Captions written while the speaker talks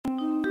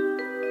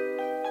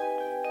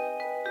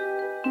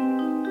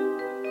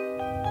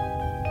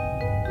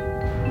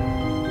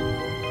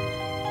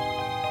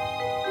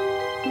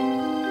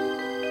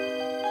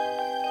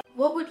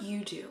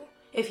you do.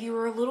 If you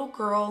were a little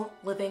girl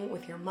living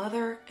with your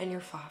mother and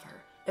your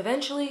father,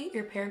 eventually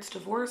your parents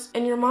divorce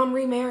and your mom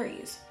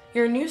remarries.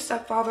 Your new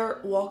stepfather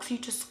walks you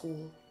to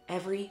school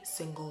every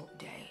single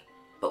day.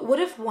 But what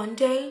if one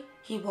day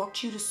he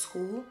walked you to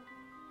school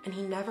and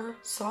he never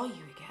saw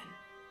you again?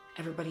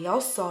 Everybody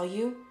else saw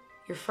you,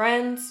 your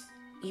friends,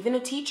 even a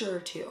teacher or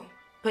two,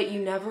 but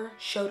you never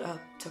showed up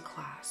to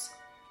class.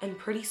 And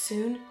pretty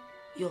soon,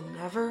 you'll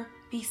never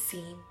be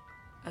seen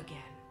again.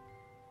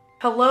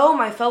 Hello,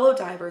 my fellow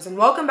divers, and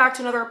welcome back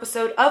to another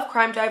episode of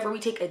Crime Dive, where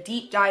we take a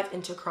deep dive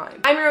into crime.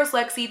 I'm your host,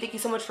 Lexi. Thank you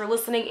so much for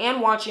listening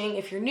and watching.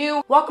 If you're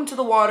new, welcome to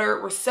the water.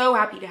 We're so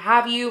happy to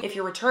have you. If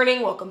you're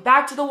returning, welcome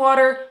back to the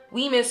water.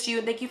 We missed you,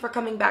 and thank you for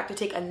coming back to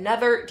take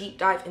another deep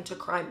dive into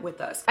crime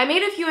with us. I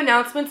made a few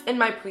announcements in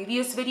my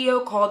previous video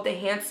called The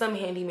Handsome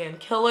Handyman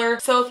Killer,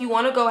 so if you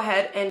want to go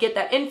ahead and get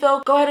that info,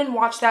 go ahead and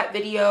watch that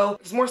video.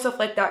 There's more stuff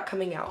like that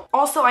coming out.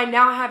 Also, I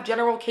now have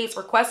general case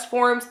request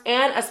forms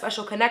and a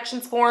special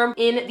connections form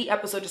in the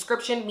episode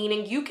description,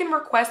 meaning you can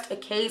request a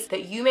case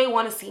that you may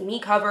want to see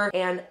me cover,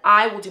 and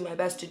I will do my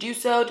best to do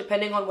so,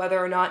 depending on whether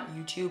or not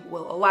YouTube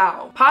will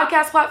allow.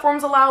 Podcast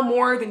platforms allow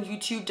more than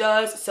YouTube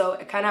does, so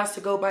it kind of has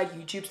to go by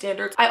YouTube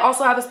standards. I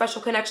also have a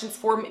special connections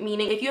form,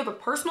 meaning if you have a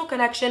personal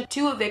connection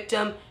to a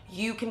victim,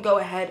 you can go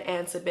ahead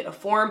and submit a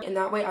form, and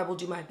that way I will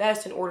do my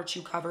best in order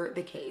to cover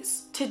the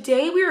case.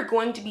 Today we are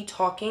going to be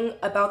talking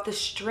about the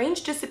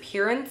strange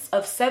disappearance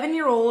of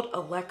 7-year-old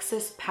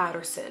Alexis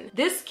Patterson.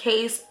 This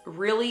case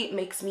really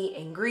makes me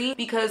angry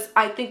because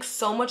I think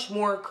so much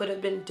more could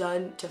have been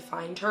done to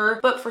find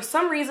her, but for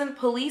some reason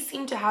police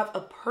seem to have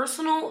a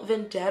personal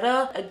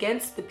vendetta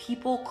against the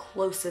people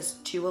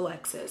closest to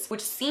Alexis,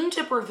 which seemed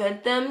to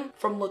prevent them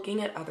from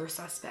looking at other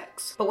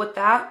suspects. But with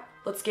that,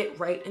 let's get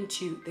right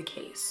into the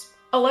case.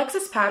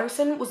 Alexis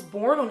Patterson was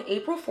born on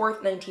April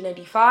 4th,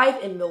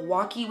 1995 in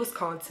Milwaukee,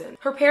 Wisconsin.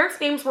 Her parents'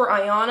 names were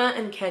Ayanna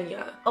and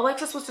Kenya.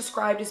 Alexis was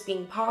described as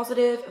being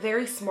positive,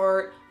 very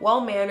smart,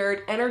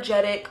 well-mannered,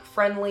 energetic,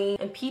 friendly,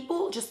 and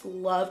people just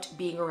loved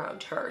being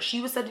around her. She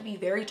was said to be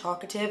very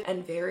talkative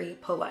and very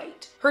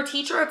polite. Her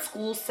teacher at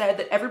school said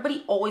that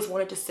everybody always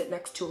wanted to sit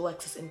next to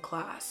Alexis in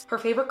class. Her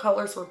favorite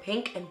colors were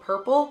pink and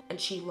purple,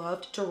 and she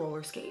loved to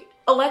roller skate.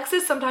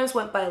 Alexis sometimes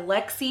went by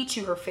Lexi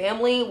to her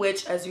family,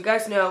 which, as you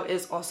guys know,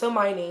 is also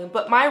my name,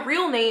 but my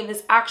real name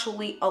is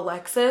actually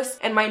Alexis,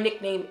 and my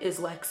nickname is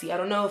Lexi. I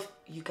don't know if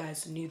you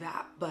guys knew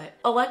that, but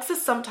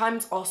Alexis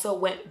sometimes also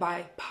went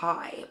by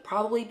Pie,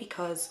 probably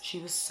because she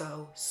was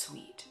so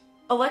sweet.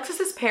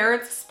 Alexis's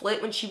parents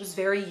split when she was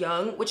very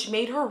young, which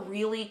made her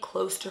really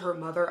close to her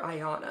mother,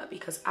 Ayanna,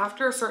 because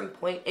after a certain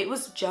point, it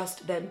was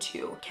just them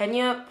two.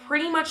 Kenya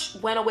pretty much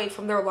went away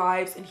from their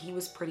lives, and he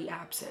was pretty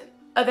absent.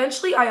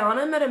 Eventually,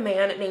 Ayanna met a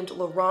man named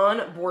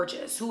LaRon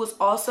Borges, who was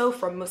also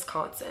from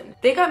Wisconsin.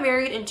 They got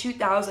married in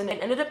 2000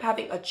 and ended up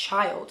having a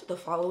child the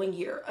following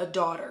year, a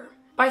daughter.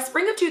 By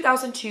spring of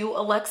 2002,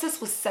 Alexis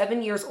was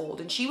 7 years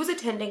old, and she was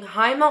attending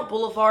Highmount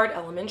Boulevard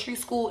Elementary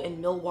School in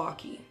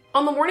Milwaukee.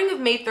 On the morning of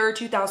May 3rd,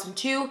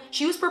 2002,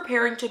 she was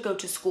preparing to go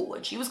to school,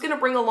 and she was going to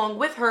bring along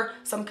with her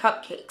some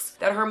cupcakes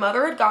that her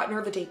mother had gotten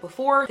her the day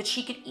before that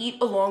she could eat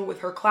along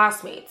with her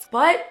classmates.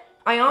 But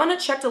Ayanna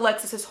checked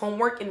Alexis's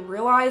homework and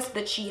realized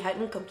that she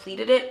hadn't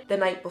completed it the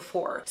night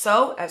before.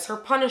 So, as her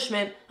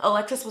punishment,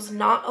 Alexis was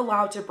not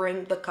allowed to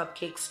bring the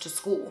cupcakes to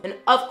school. And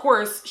of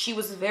course, she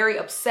was very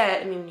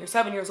upset. I mean, when you're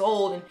 7 years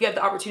old and you have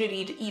the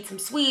opportunity to eat some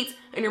sweets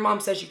and your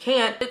mom says you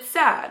can't, it's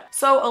sad.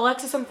 So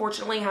Alexis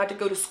unfortunately had to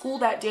go to school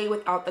that day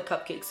without the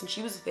cupcakes, and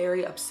she was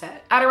very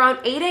upset. At around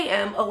 8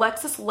 a.m.,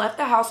 Alexis left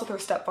the house with her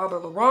stepfather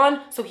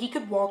LaRon so he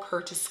could walk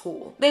her to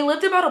school. They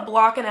lived about a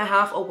block and a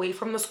half away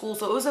from the school,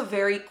 so it was a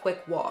very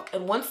quick walk.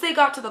 And once they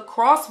got to the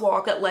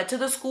crosswalk that led to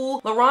the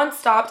school, LaRon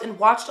stopped and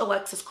watched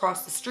Alexis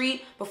cross the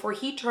street before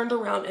he turned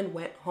around and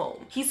went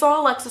home. He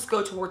saw Alexis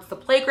go towards the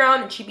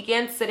playground, and she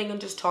began sitting and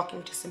just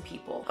talking to some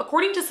people.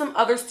 According to some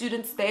other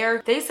students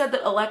there, they said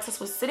that Alexis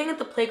was sitting at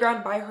the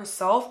playground by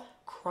herself,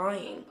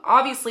 crying.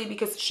 Obviously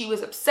because she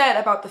was upset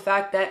about the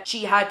fact that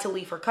she had to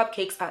leave her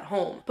cupcakes at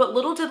home. But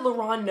little did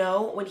LaRon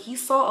know, when he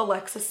saw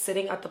Alexis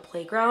sitting at the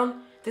playground,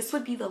 this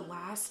would be the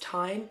last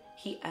time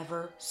he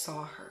ever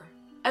saw her.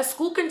 As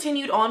school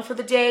continued on for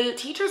the day,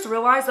 teachers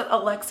realized that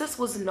Alexis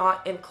was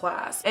not in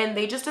class, and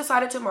they just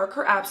decided to mark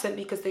her absent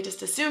because they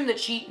just assumed that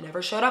she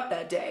never showed up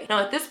that day. Now,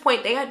 at this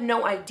point, they had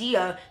no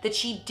idea that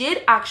she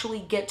did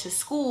actually get to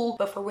school,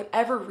 but for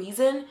whatever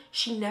reason,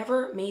 she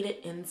never made it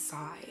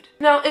inside.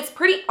 Now, it's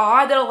pretty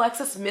odd that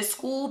Alexis missed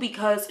school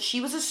because she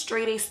was a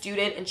straight A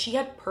student and she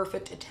had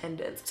perfect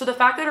attendance. So the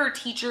fact that her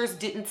teachers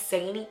didn't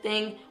say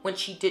anything when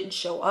she didn't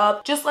show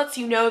up just lets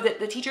you know that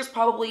the teachers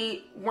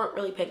probably weren't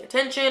really paying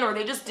attention, or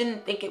they just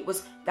didn't think it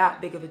was that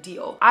big of a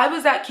deal. I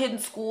was that kid in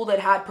school that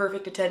had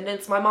perfect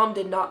attendance. My mom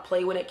did not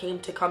play when it came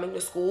to coming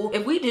to school.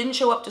 If we didn't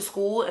show up to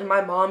school and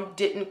my mom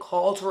didn't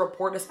call to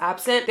report us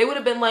absent, they would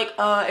have been like,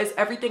 is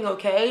everything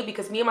okay?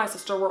 Because me and my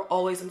sister were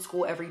always in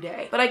school every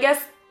day. But I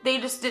guess they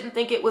just didn't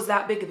think it was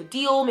that big of a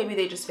deal. Maybe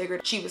they just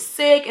figured she was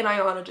sick and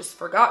Ayanna just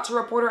forgot to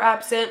report her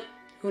absent.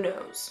 Who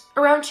knows?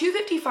 Around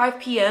 2:55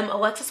 p.m.,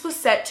 Alexis was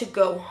set to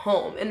go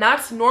home, and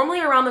that's normally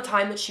around the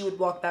time that she would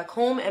walk back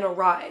home and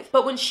arrive.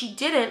 But when she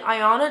didn't,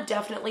 Ayanna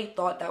definitely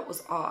thought that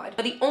was odd.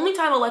 Now, the only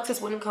time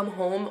Alexis wouldn't come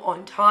home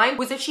on time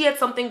was if she had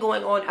something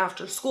going on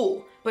after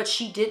school, but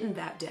she didn't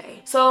that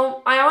day.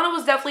 So Ayanna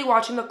was definitely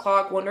watching the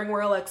clock, wondering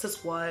where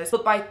Alexis was,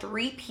 but by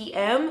 3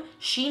 p.m.,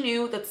 she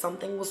knew that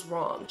something was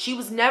wrong. She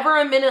was never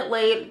a minute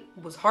late,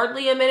 was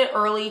hardly a minute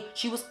early,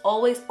 she was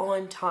always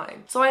on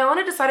time. So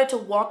Ayanna decided to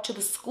walk to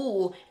the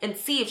school and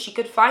see if she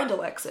could find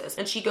Alexis.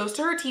 And she goes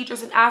to her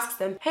teachers and asks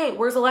them, hey,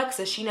 where's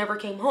Alexis? She never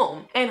came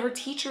home. And her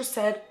teacher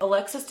said,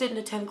 Alexis didn't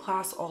attend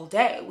class all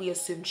day. We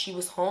assumed she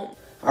was home.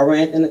 I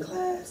ran into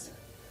class.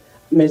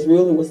 Miss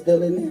Rulin was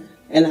still in there.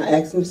 And I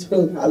asked Miss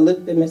Rulin, I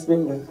looked at Miss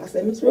Rulin. I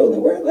said, Miss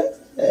Rulin, where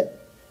Alexis at?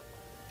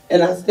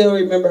 And I still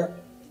remember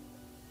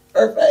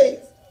her face.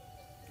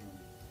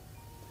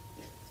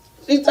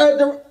 She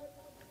turned around.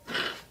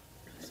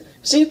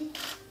 She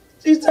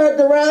turned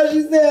around and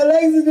she said,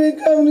 Alexis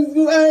didn't come to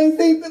school. I ain't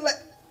seen the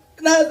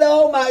And I said,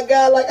 oh my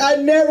God, like I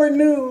never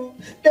knew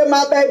that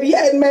my baby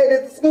hadn't made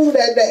it to school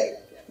that day.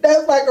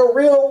 That's like a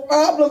real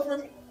problem for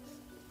me.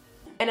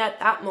 And at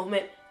that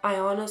moment,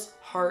 Ayanna's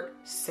heart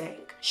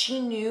sank.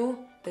 She knew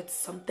that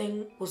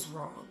something was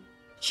wrong.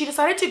 She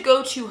decided to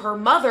go to her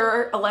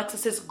mother,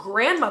 Alexis's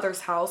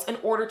grandmother's house, in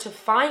order to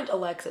find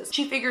Alexis.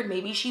 She figured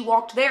maybe she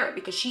walked there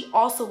because she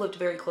also lived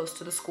very close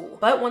to the school.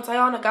 But once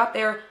Ayanna got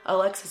there,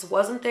 Alexis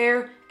wasn't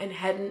there and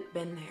hadn't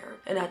been there.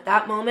 And at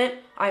that moment,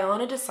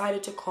 Ayanna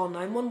decided to call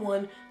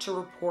 911 to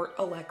report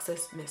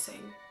Alexis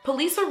missing.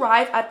 Police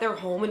arrive at their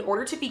home in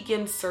order to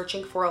begin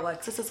searching for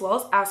Alexis as well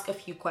as ask a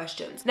few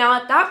questions. Now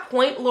at that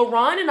point,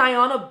 LaRon and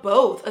Ayanna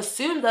both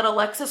assumed that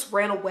Alexis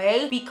ran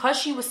away because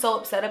she was so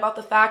upset about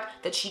the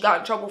fact that she got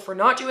in trouble for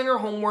not doing her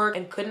homework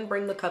and couldn't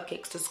bring the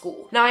cupcakes to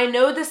school. Now I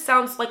know this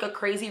sounds like a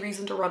crazy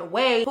reason to run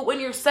away, but when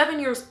you're 7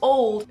 years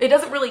old, it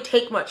doesn't really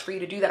take much for you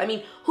to do that. I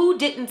mean, who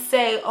didn't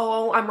say,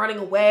 oh, I'm running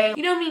away?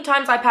 You know how many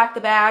times I packed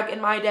the bag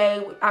in my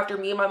day after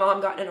me and my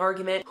mom got in an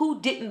argument?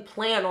 Who didn't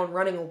plan on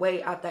running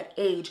away at that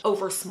age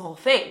over small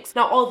things?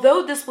 Now,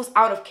 although this was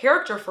out of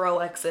character for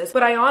Alexis,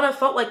 but Ayanna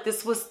felt like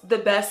this was the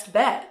best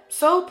bet.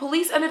 So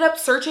police ended up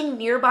searching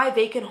nearby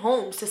vacant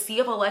homes to see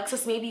if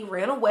Alexis maybe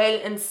ran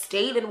away and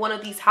stayed in one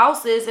of these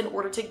houses in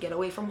order to get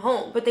away from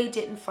home, but they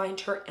didn't find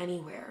her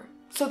anywhere.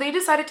 So they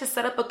decided to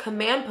set up a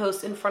command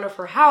post in front of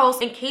her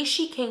house in case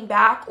she came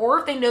back or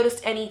if they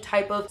noticed any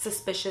type of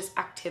suspicious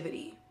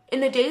activity. In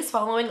the days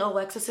following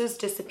Alexis's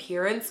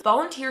disappearance,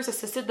 volunteers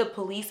assisted the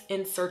police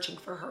in searching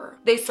for her.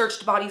 They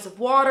searched bodies of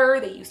water,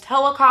 they used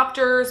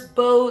helicopters,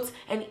 boats,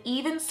 and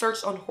even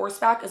searched on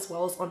horseback as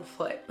well as on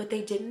foot, but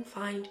they didn't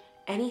find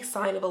any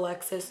sign of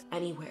Alexis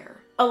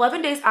anywhere.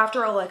 11 days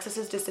after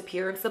Alexis's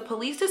disappearance, the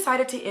police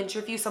decided to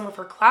interview some of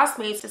her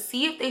classmates to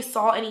see if they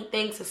saw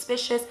anything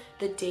suspicious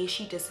the day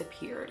she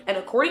disappeared. And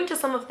according to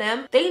some of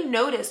them, they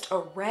noticed a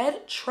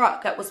red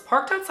truck that was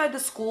parked outside the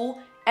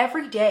school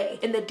every day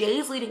in the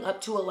days leading up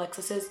to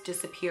Alexis's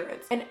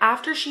disappearance. And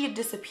after she had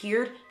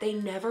disappeared, they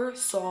never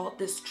saw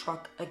this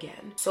truck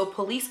again. So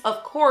police,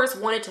 of course,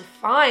 wanted to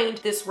find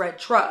this red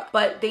truck,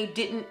 but they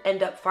didn't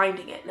end up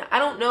finding it. Now, I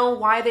don't know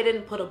why they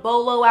didn't put a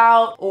bolo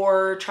out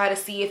or try to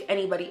see if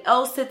anybody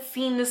else had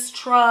seen this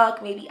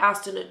truck, maybe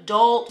asked an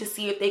adult to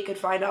see if they could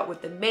find out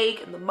what the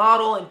make and the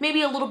model and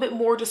maybe a little bit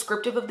more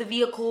descriptive of the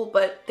vehicle,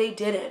 but they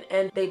didn't,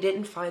 and they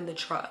didn't find the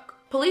truck.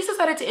 Police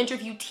decided to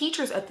interview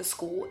teachers at the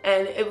school,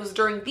 and it was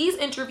during these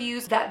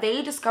interviews that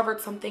they discovered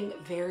something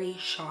very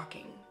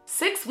shocking.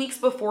 6 weeks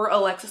before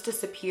Alexis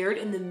disappeared,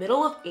 in the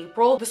middle of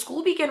April, the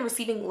school began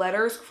receiving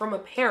letters from a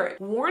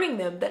parent warning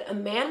them that a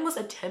man was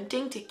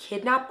attempting to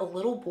kidnap a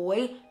little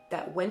boy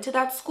that went to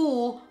that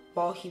school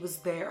while he was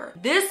there.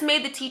 This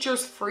made the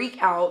teachers freak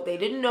out. They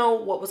didn't know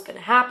what was going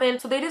to happen,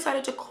 so they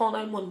decided to call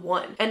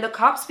 911. And the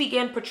cops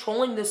began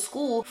patrolling the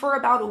school for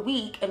about a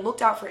week and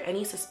looked out for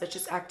any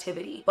suspicious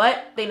activity.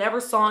 But they never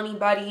saw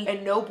anybody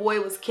and no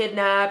boy was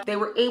kidnapped. They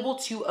were able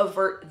to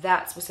avert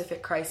that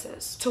specific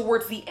crisis.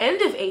 Towards the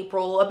end of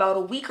April, about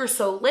a week or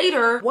so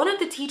later, one of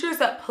the teachers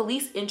that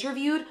police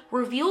interviewed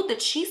revealed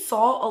that she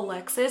saw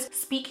Alexis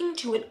speaking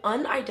to an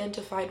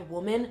unidentified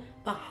woman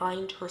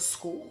behind her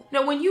school.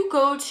 Now, when you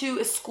go to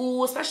a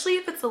school, especially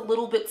if it's a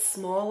little bit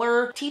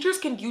smaller, teachers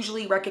can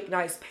usually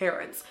recognize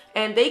parents,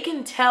 and they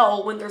can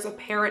tell when there's a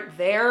parent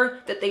there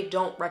that they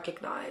don't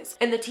recognize.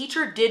 And the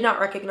teacher did not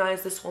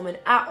recognize this woman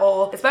at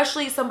all,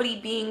 especially somebody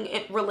being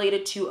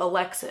related to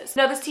Alexis.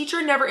 Now, this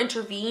teacher never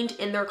intervened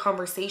in their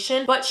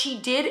conversation, but she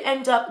did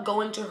end up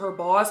going to her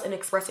boss and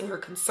expressing her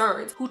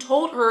concerns, who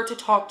told her to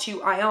talk to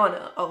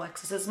Ayanna,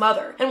 Alexis's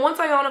mother. And once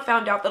Ayanna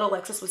found out that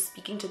Alexis was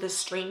speaking to this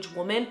strange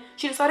woman,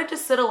 she decided to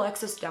sit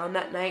Alexis down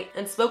that night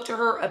and spoke to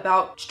her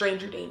about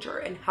stranger danger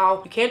and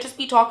how you can't just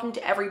be talking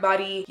to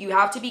everybody. You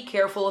have to be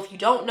careful. If you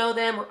don't know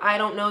them or I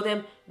don't know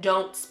them,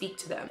 don't speak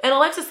to them. And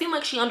Alexis seemed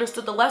like she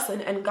understood the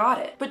lesson and got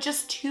it. But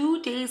just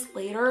 2 days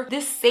later,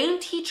 this same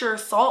teacher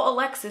saw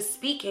Alexis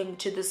speaking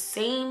to the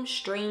same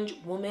strange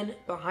woman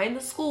behind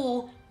the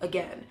school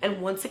again.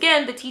 And once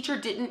again, the teacher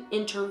didn't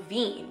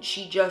intervene.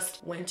 She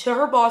just went to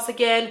her boss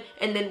again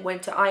and then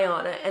went to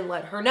Ayanna and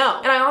let her know.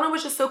 And Ayanna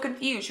was just so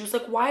confused. She was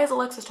like, why is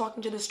Alexis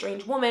talking to this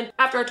strange woman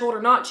after I told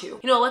her not to? You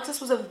know, Alexis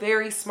was a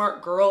very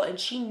smart girl and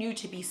she knew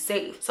to be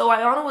safe. So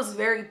Ayanna was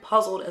very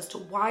puzzled as to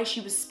why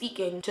she was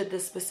speaking to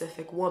this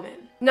specific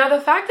woman. Now, the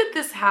fact that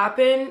this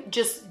happened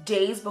just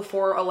days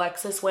before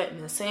Alexis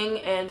went missing,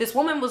 and this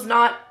woman was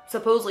not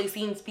supposedly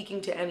seen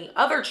speaking to any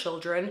other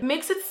children,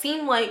 makes it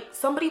seem like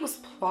somebody was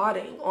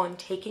plotting on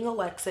taking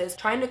Alexis,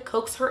 trying to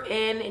coax her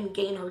in and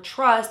gain her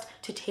trust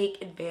to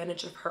take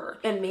advantage of her.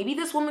 And maybe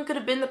this woman could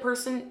have been the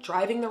person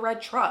driving the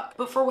red truck.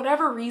 But for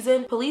whatever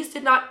reason, police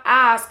did not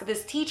ask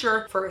this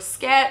teacher for a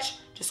sketch,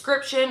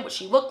 description, what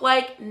she looked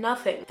like,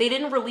 nothing. They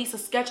didn't release a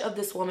sketch of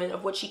this woman,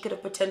 of what she could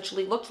have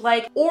potentially looked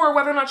like, or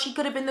whether or not she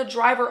could have been the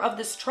driver of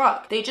this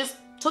truck. They just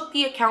took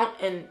the account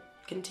and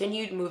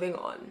continued moving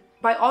on.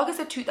 By August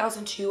of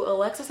 2002,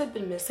 Alexis had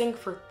been missing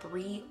for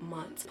 3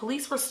 months.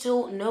 Police were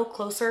still no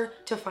closer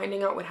to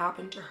finding out what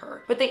happened to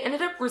her, but they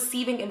ended up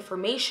receiving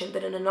information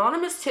that an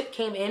anonymous tip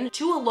came in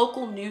to a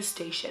local news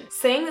station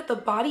saying that the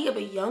body of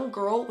a young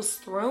girl was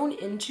thrown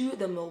into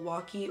the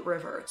Milwaukee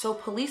River. So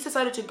police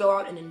decided to go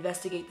out and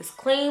investigate this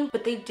claim,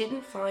 but they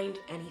didn't find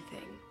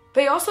anything.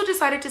 They also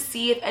decided to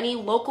see if any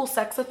local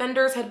sex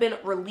offenders had been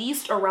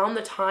released around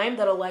the time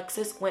that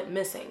Alexis went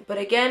missing. But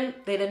again,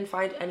 they didn't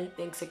find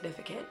anything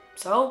significant.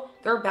 So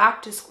they're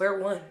back to square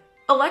one.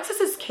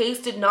 Alexis's case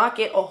did not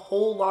get a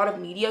whole lot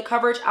of media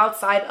coverage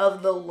outside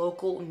of the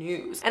local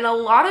news. And a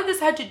lot of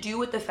this had to do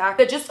with the fact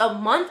that just a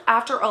month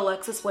after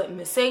Alexis went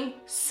missing,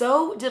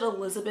 so did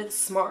Elizabeth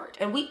Smart.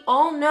 And we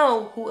all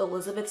know who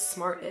Elizabeth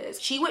Smart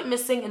is. She went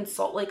missing in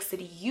Salt Lake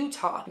City,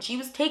 Utah, and she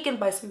was taken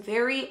by some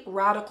very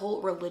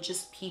radical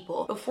religious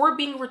people before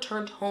being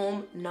returned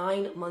home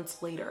 9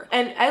 months later.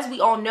 And as we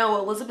all know,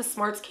 Elizabeth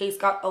Smart's case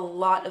got a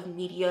lot of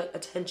media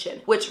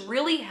attention, which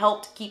really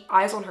helped keep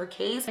eyes on her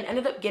case and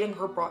ended up getting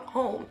her brought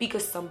home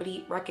because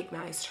somebody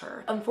recognized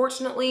her.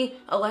 Unfortunately,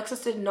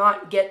 Alexis did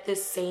not get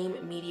this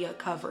same media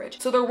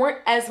coverage, so there weren't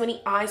as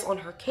many eyes on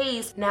her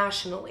case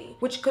nationally,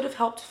 which could have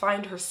helped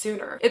find her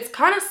sooner. It's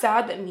kind of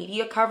sad that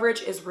media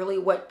coverage is really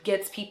what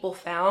gets people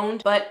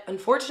found, but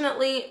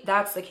unfortunately,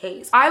 that's the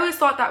case. I always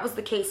thought that was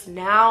the case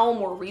now,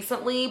 more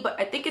recently, but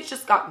I think it's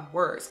just gotten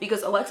worse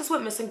because Alexis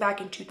went missing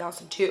back in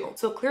 2002.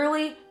 So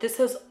clearly, this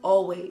has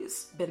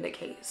always been the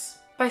case.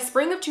 By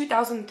spring of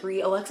 2003,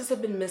 Alexis had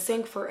been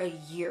missing for a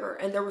year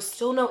and there was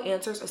still no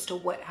answers as to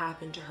what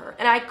happened to her.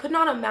 And I could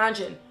not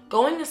imagine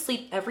going to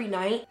sleep every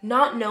night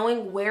not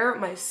knowing where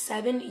my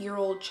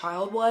 7-year-old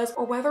child was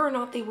or whether or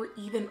not they were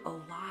even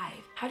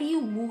alive. How do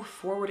you move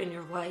forward in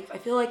your life? I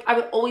feel like I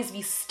would always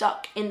be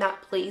stuck in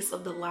that place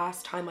of the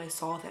last time I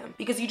saw them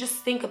because you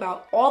just think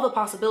about all the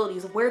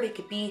possibilities of where they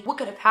could be, what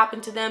could have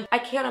happened to them. I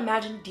can't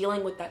imagine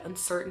dealing with that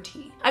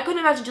uncertainty. I couldn't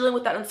imagine dealing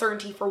with that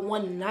uncertainty for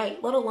one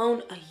night, let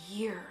alone a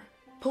year.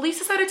 Police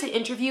decided to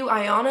interview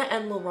Ayanna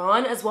and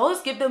Laron as well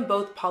as give them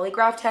both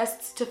polygraph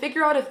tests to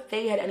figure out if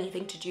they had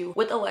anything to do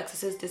with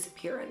Alexis's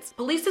disappearance.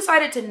 Police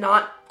decided to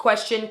not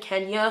question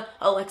Kenya,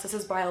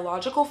 Alexis's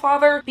biological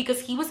father,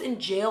 because he was in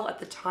jail at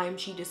the time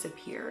she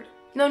disappeared.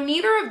 Now,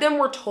 neither of them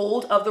were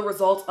told of the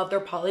results of their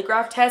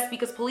polygraph test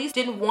because police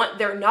didn't want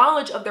their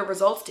knowledge of their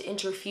results to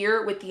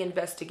interfere with the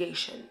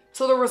investigation.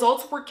 So the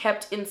results were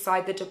kept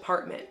inside the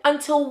department.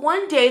 Until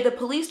one day, the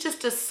police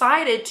just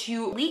decided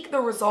to leak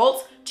the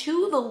results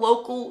to the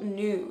local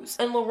news.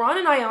 And Laron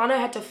and Ayanna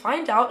had to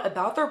find out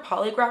about their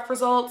polygraph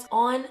results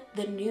on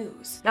the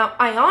news. Now,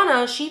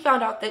 Ayanna, she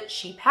found out that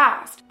she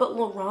passed, but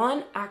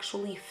Laron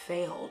actually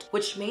failed,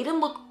 which made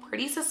him look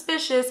pretty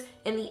suspicious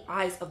in the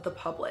eyes of the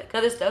public.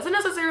 Now, this doesn't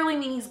necessarily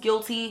mean he's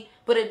guilty,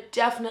 but it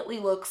definitely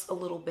looks a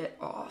little bit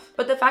off.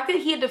 But the fact that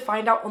he had to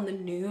find out on the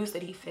news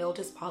that he failed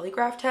his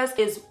polygraph test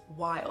is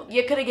wild.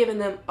 You could have given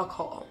them a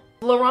call.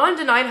 Laron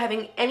denied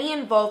having any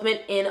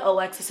involvement in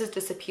Alexis's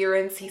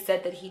disappearance. He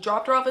said that he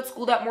dropped her off at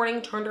school that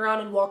morning, turned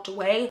around and walked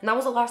away, and that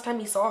was the last time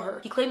he saw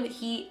her. He claimed that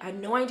he had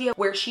no idea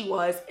where she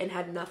was and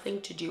had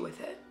nothing to do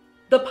with it.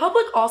 The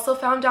public also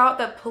found out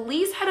that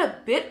police had a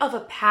bit of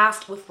a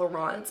past with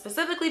Laron,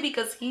 specifically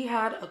because he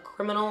had a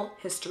criminal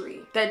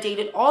history that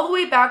dated all the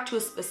way back to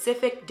a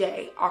specific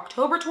day,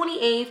 October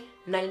 28th,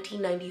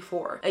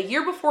 1994, a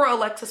year before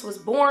Alexis was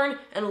born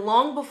and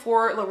long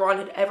before Laron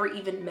had ever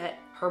even met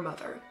her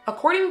mother.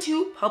 According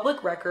to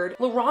public record,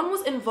 Laron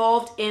was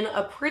involved in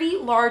a pretty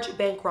large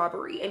bank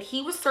robbery and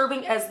he was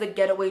serving as the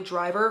getaway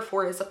driver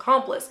for his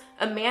accomplice,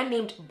 a man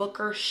named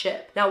Booker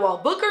Shipp. Now, while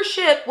Booker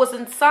Shipp was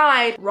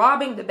inside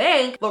robbing the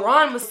bank,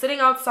 Laron was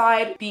sitting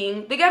outside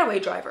being the getaway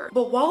driver.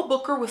 But while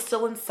Booker was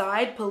still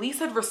inside, police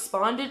had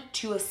responded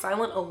to a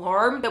silent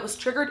alarm that was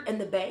triggered in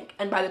the bank.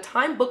 And by the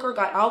time Booker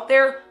got out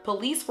there,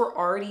 police were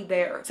already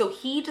there. So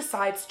he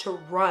decides to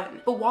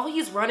run. But while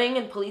he's running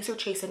and police are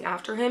chasing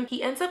after him,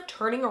 he ends up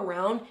turning turning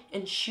around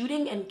and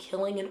shooting and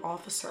killing an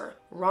officer,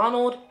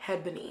 Ronald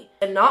Hedbeny.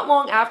 And not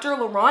long after,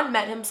 LaRon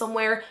met him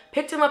somewhere,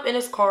 picked him up in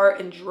his car,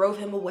 and drove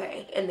him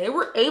away. And they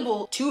were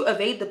able to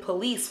evade the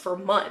police for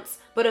months.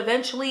 But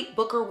eventually,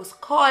 Booker was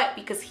caught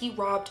because he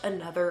robbed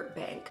another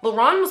bank.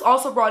 LaRon was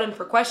also brought in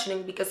for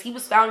questioning because he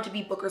was found to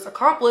be Booker's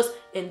accomplice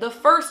in the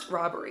first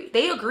robbery.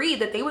 They agreed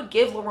that they would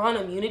give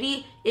LaRon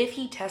immunity if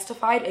he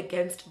testified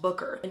against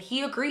Booker, and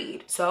he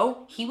agreed.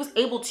 So he was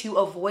able to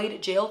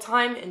avoid jail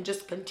time and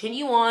just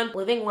continue on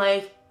living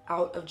life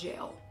out of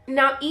jail.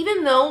 Now,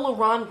 even though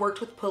LaRon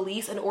worked with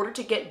police in order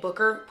to get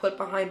Booker put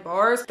behind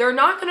bars, they're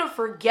not going to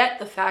forget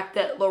the fact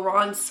that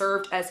LaRon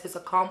served as his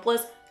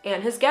accomplice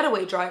and his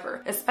getaway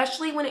driver,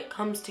 especially when it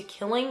comes to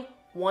killing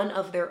one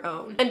of their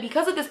own. And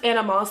because of this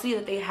animosity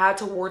that they had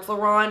towards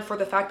LaRon for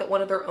the fact that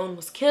one of their own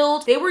was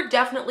killed, they were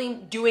definitely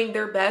doing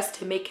their best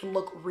to make him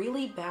look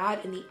really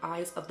bad in the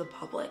eyes of the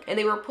public. And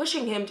they were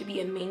pushing him to be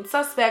a main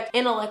suspect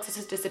in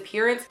Alexis's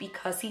disappearance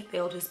because he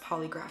failed his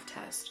polygraph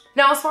test.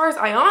 Now, as far as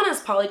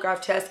Ayanna's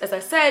polygraph test, as I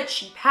said,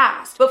 she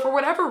passed. But for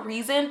whatever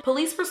reason,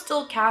 police were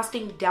still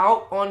casting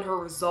doubt on her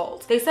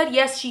results. They said,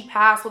 yes, she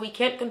passed, but we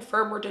can't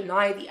confirm or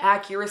deny the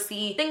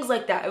accuracy, things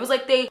like that. It was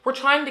like they were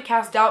trying to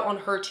cast doubt on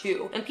her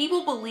too. And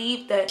people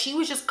believed that she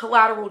was just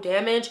collateral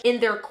damage in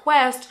their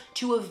quest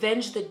to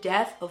avenge the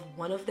death of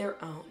one of their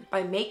own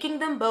by making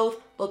them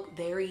both look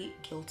very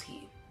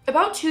guilty.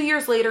 About 2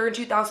 years later, in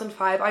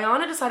 2005,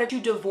 Ayanna decided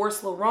to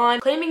divorce LaRon,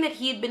 claiming that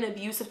he had been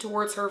abusive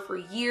towards her for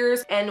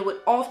years and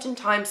would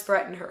oftentimes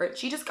threaten her, and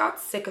she just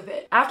got sick of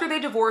it. After they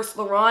divorced,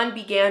 LaRon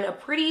began a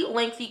pretty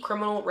lengthy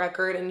criminal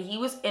record, and he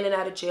was in and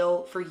out of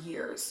jail for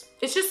years.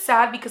 It's just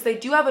sad because they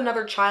do have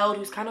another child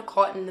who's kind of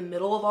caught in the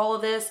middle of all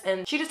of this,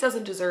 and she just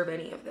doesn't deserve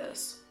any of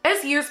this.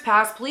 As years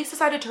passed, police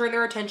decided to turn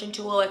their attention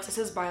to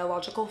Alexis's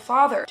biological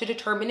father to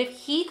determine if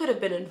he could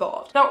have been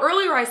involved. Now,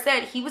 earlier I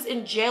said he was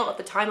in jail at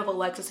the time of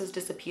Alexis's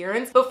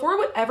disappearance, but for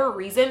whatever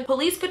reason,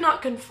 police could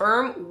not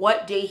confirm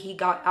what day he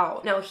got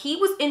out. Now, he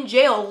was in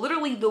jail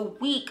literally the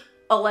week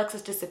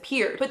Alexis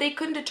disappeared, but they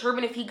couldn't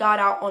determine if he got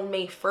out on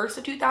May 1st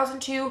of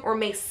 2002 or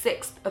May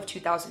 6th of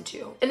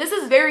 2002. And this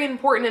is very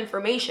important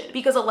information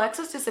because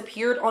Alexis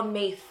disappeared on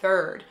May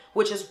 3rd,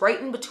 which is right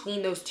in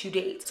between those two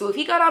dates. So if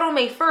he got out on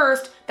May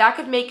 1st, that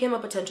could make him a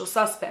potential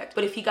suspect.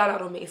 But if he got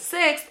out on May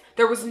 6th,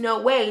 there was no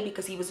way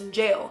because he was in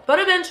jail. But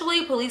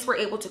eventually, police were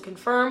able to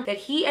confirm that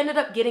he ended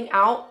up getting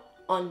out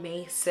on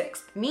May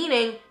 6th,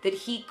 meaning that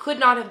he could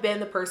not have been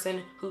the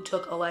person who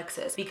took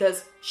Alexis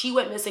because she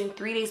went missing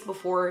 3 days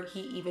before he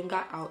even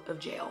got out of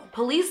jail.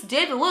 Police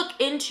did look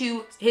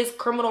into his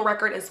criminal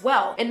record as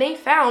well, and they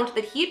found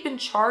that he had been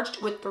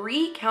charged with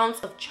 3 counts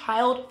of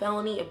child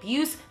felony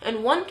abuse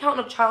and 1 count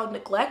of child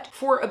neglect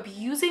for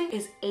abusing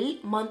his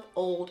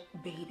 8-month-old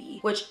baby,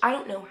 which I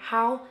don't know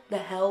how the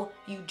hell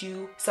you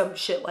do some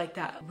shit like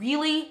that.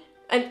 Really?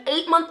 An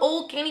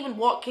 8-month-old can't even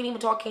walk, can't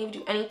even talk, can't even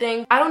do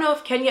anything. I don't know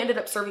if Kenya ended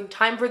up serving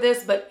time for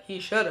this, but he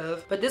should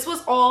have. But this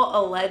was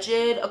all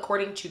alleged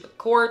according to the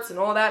courts and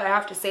all that. I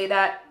have to say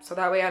that so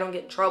that way I don't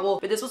get in trouble.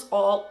 But this was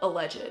all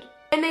alleged.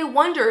 And they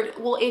wondered,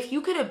 well, if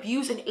you could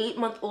abuse an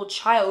 8-month-old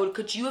child,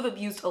 could you have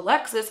abused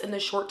Alexis in the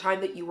short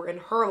time that you were in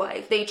her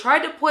life? They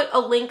tried to put a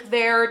link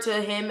there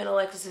to him and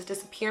Alexis's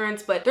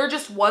disappearance, but there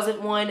just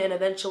wasn't one, and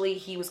eventually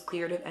he was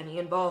cleared of any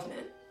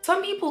involvement.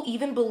 Some people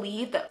even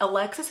believe that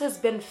Alexis has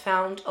been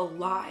found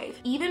alive.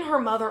 Even her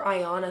mother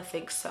Ayanna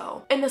thinks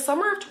so. In the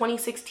summer of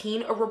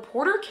 2016, a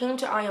reporter came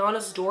to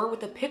Ayanna's door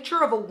with a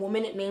picture of a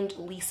woman named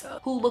Lisa,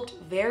 who looked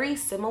very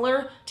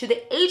similar to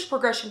the age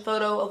progression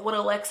photo of what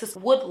Alexis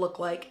would look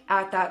like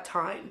at that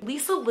time.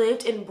 Lisa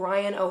lived in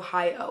Bryan,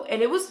 Ohio,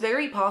 and it was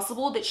very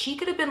possible that she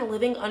could have been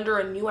living under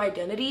a new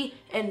identity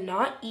and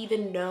not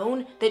even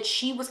known that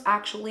she was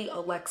actually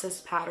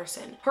Alexis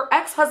Patterson. Her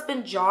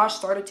ex-husband Josh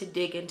started to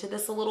dig into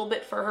this a little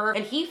bit for her,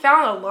 and he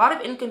found a lot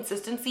of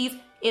inconsistencies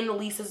in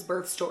Lisa's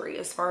birth story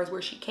as far as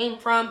where she came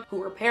from,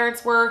 who her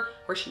parents were,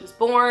 where she was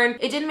born.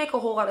 It didn't make a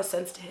whole lot of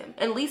sense to him.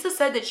 And Lisa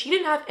said that she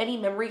didn't have any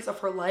memories of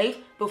her life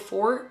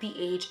before the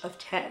age of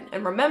 10.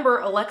 And remember,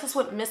 Alexis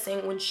went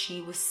missing when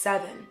she was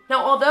 7.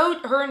 Now, although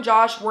her and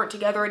Josh weren't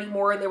together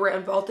anymore and they were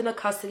involved in a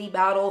custody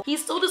battle, he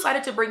still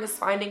decided to bring his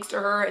findings to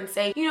her and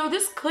say, you know,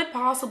 this could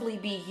possibly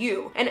be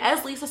you. And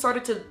as Lisa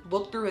started to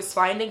look through his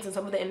findings and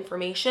some of the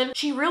information,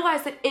 she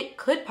realized that it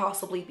could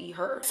possibly be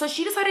her. So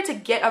she decided to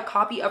get a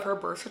copy of her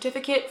birth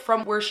certificate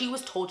from where she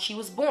was told she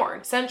was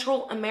born,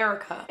 Central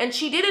America. And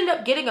she did end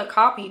up getting a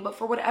copy, but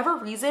for whatever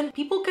reason,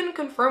 people couldn't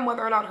confirm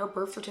whether or not her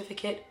birth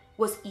certificate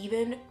was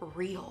even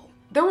real.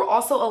 There were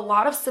also a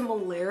lot of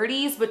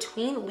similarities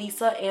between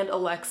Lisa and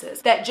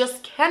Alexis that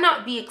just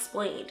cannot be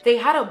explained. They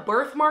had a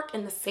birthmark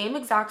in the same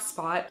exact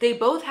spot. They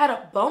both had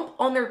a bump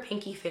on their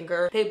pinky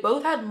finger. They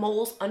both had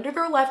moles under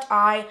their left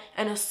eye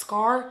and a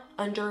scar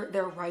under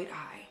their right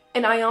eye.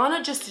 And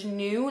Ayanna just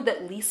knew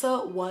that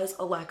Lisa was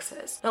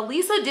Alexis. Now,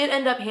 Lisa did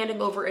end up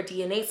handing over a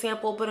DNA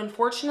sample, but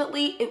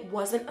unfortunately, it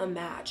wasn't a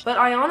match. But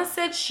Ayanna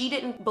said she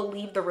didn't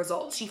believe the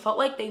results. She felt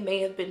like they may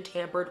have been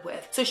tampered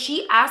with. So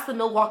she asked the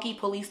Milwaukee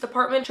Police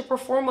Department to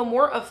perform a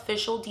more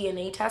official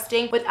DNA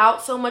testing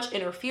without so much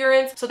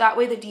interference, so that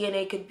way the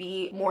DNA could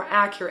be more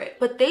accurate.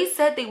 But they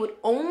said they would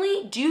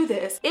only do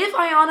this if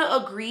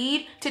Ayanna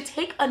agreed to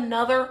take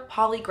another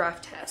polygraph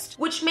test,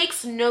 which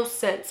makes no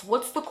sense.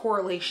 What's the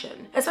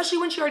correlation? Especially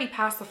when she already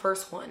passed the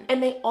first one.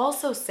 And they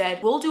also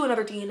said, we'll do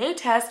another DNA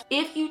test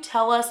if you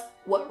tell us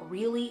what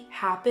really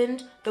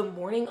happened the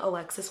morning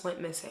Alexis went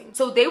missing.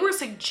 So they were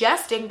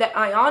suggesting that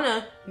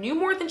Ayanna knew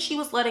more than she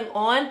was letting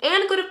on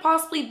and could have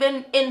possibly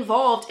been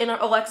involved in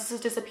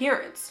Alexis's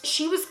disappearance.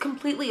 She was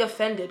completely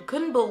offended,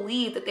 couldn't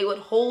believe that they would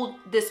hold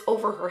this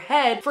over her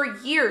head for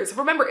years.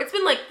 Remember, it's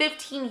been like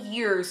 15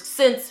 years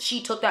since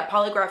she took that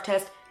polygraph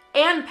test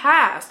and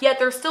passed, yet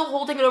they're still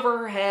holding it over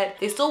her head.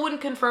 They still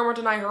wouldn't confirm or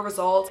deny her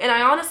results. And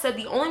Ayanna said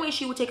the only way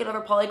she would take another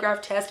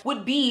polygraph test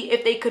would be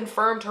if they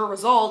confirmed her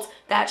results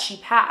that she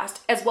passed,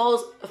 as well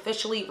as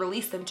officially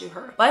release them to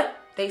her. But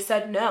they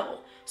said no.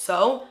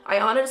 So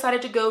Ayanna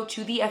decided to go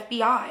to the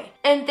FBI,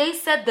 and they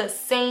said the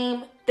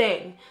same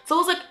thing. So it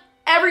was like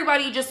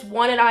everybody just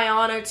wanted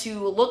Ayanna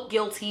to look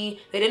guilty.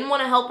 They didn't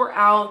want to help her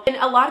out. And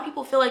a lot of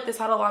people feel like this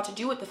had a lot to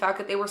do with the fact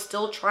that they were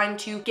still trying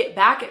to get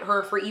back at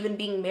her for even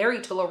being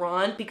married to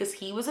LaRon, because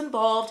he was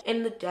involved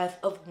in the death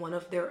of one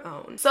of their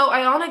own. So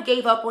Ayanna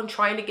gave up on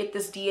trying to get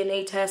this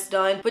DNA test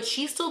done, but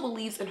she still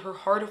believes in her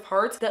heart of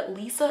hearts that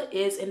Lisa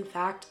is in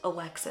fact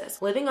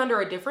Alexis, living under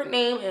a different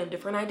name and a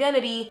different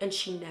identity, and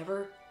she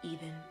never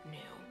even knew.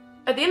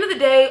 At the end of the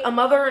day, a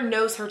mother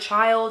knows her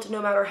child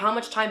no matter how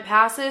much time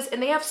passes,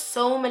 and they have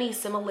so many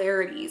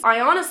similarities.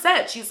 Ayanna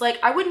said, she's like,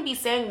 I wouldn't be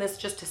saying this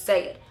just to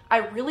say it. I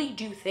really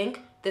do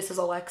think this is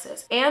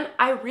Alexis, and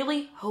I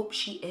really hope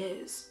she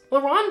is.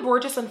 LaRon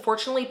Borges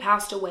unfortunately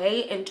passed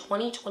away in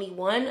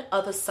 2021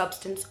 of a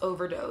substance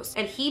overdose,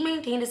 and he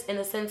maintained his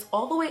innocence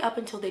all the way up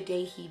until the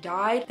day he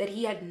died, that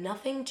he had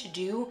nothing to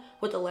do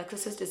with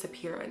Alexis's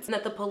disappearance, and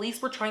that the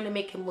police were trying to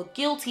make him look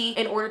guilty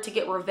in order to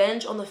get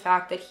revenge on the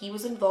fact that he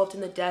was involved in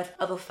the death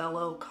of a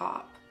fellow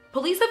cop.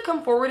 Police have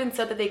come forward and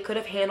said that they could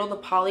have handled the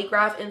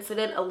polygraph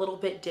incident a little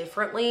bit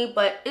differently,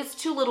 but it's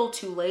too little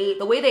too late.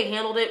 The way they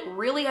handled it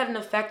really had an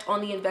effect on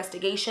the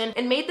investigation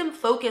and made them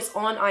focus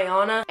on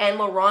Ayanna and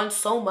LaRon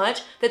so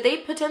much that they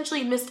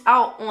potentially missed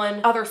out on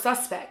other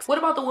suspects. What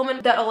about the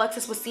woman that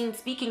Alexis was seen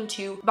speaking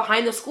to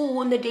behind the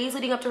school in the days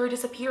leading up to her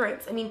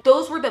disappearance? I mean,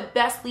 those were the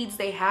best leads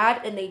they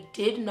had, and they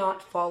did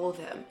not follow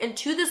them. And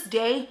to this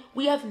day,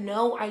 we have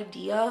no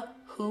idea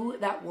who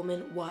that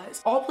woman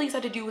was. All police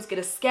had to do was get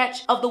a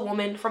sketch of the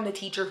woman from the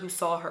teacher who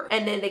saw her,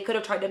 and then they could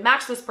have tried to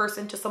match this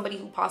person to somebody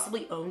who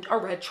possibly owned a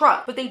red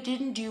truck, but they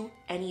didn't do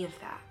any of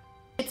that.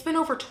 It's been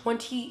over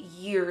 20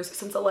 years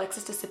since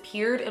Alexis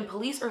disappeared, and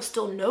police are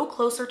still no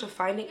closer to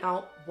finding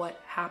out what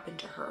happened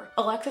to her.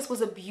 Alexis was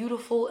a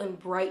beautiful and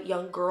bright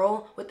young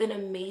girl with an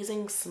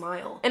amazing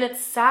smile. And it's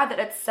sad that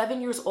at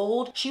 7 years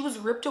old, she was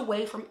ripped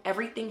away from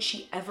everything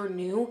she ever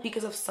knew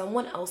because of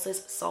someone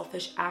else's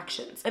selfish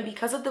actions. And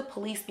because of the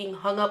police being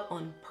hung up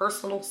on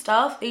personal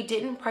stuff, they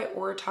didn't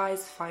prioritize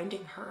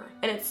finding her.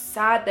 And it's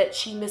sad that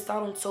she missed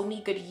out on so many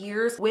good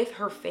years with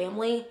her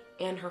family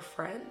and her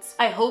friends.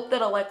 I hope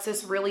that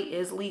Alexis really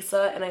is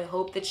Lisa, and I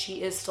hope that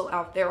she is still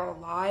out there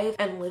alive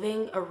and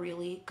living a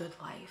really good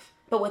life.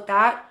 But with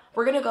that,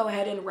 we're gonna go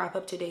ahead and wrap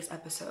up today's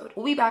episode.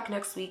 We'll be back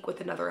next week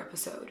with another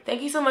episode.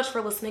 Thank you so much for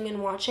listening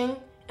and watching,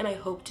 and I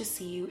hope to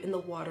see you in the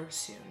water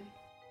soon.